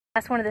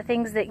That's one of the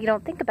things that you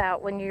don't think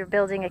about when you're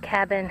building a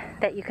cabin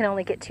that you can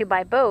only get to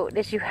by boat,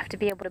 is you have to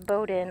be able to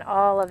boat in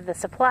all of the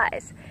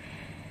supplies.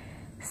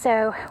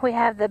 So we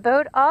have the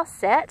boat all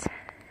set.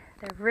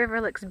 The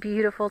river looks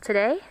beautiful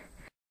today.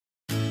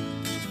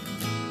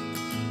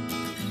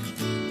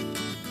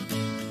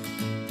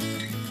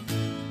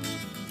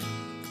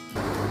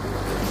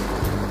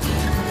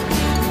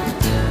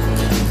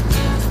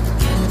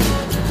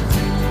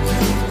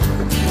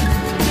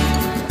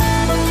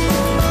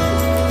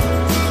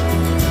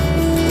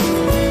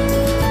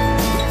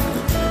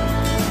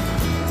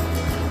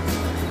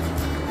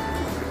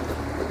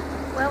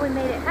 Well, we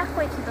made it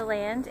halfway to the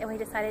land and we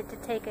decided to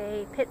take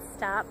a pit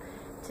stop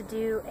to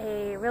do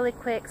a really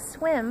quick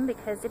swim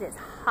because it is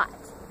hot.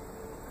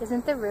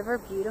 Isn't the river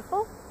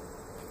beautiful?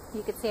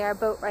 You can see our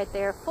boat right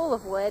there full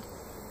of wood.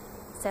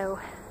 So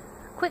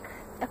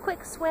a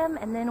quick swim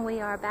and then we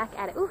are back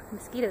at it. Ooh,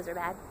 mosquitoes are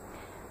bad.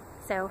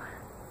 So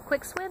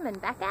quick swim and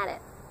back at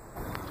it.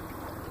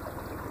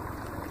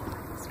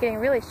 It's getting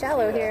really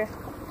shallow here.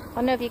 I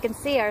don't know if you can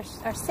see our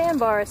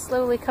sandbar is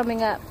slowly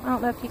coming up. I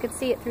don't know if you can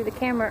see it through the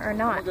camera or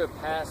not. We'll go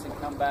past and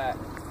come back.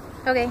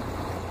 Okay.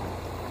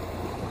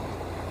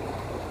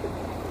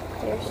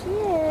 There she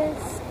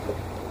is.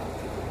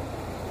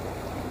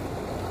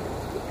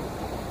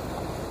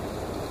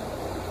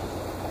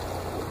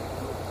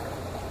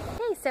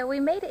 Okay, so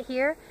we made it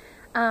here.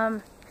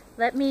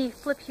 Let me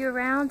flip you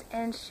around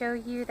and show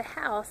you the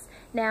house.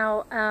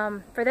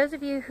 Now, for those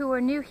of you who are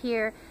new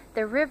here,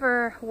 the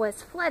river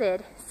was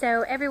flooded,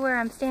 so everywhere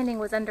I'm standing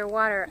was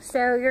underwater.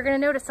 So you're going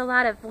to notice a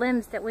lot of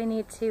limbs that we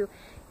need to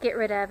get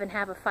rid of and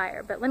have a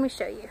fire. But let me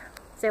show you.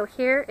 So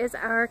here is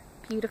our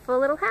beautiful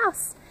little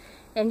house.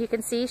 And you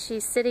can see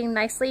she's sitting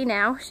nicely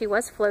now. She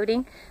was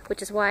floating,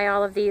 which is why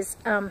all of these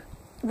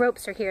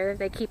ropes are here.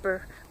 They keep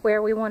her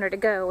where we want her to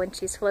go when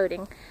she's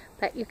floating.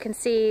 But you can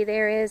see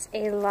there is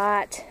a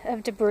lot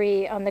of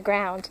debris on the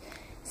ground.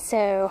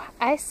 So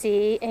I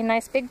see a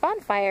nice big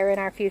bonfire in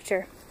our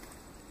future.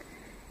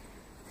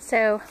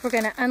 So we're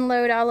going to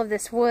unload all of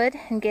this wood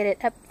and get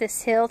it up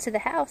this hill to the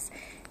house.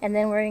 And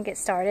then we're going to get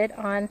started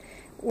on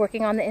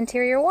working on the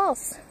interior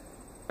walls.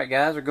 Alright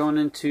guys, we're going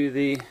into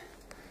the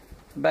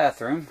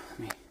bathroom.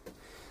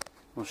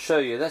 We'll show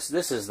you. This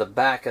is the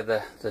back of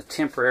the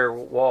temporary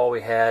wall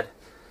we had,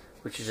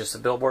 which is just a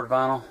billboard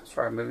vinyl.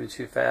 Sorry, I'm moving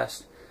too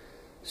fast.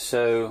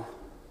 So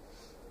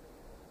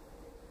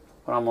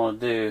what I'm going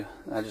to do,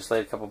 I just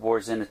laid a couple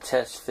boards in to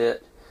test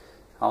fit.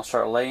 I'll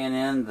start laying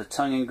in the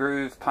tongue and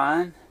groove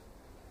pine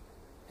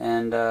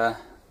and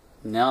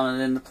nailing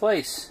it into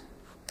place.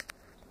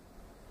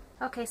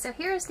 Okay, so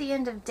here's the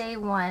end of day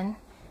one,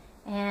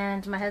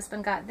 and my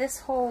husband got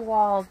this whole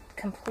wall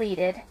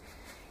completed,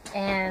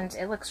 and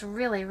it looks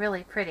really,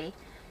 really pretty.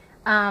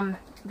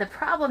 The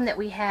problem that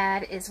we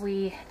had is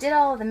we did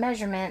all of the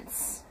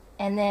measurements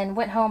and then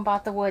went home,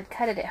 bought the wood,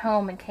 cut it at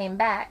home, and came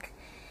back.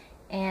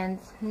 And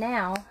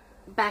now,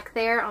 back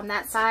there on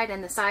that side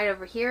and the side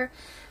over here,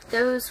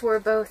 those were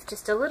both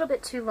just a little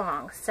bit too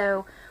long.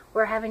 So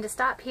we're having to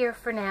stop here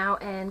for now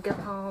and go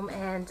home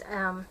and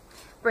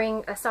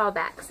bring a saw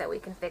back so we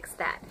can fix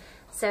that.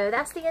 So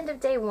that's the end of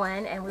day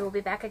one, and we will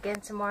be back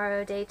again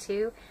tomorrow, day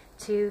two,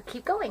 to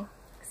keep going.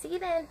 See you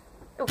then.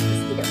 Oh,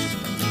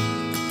 mosquitoes.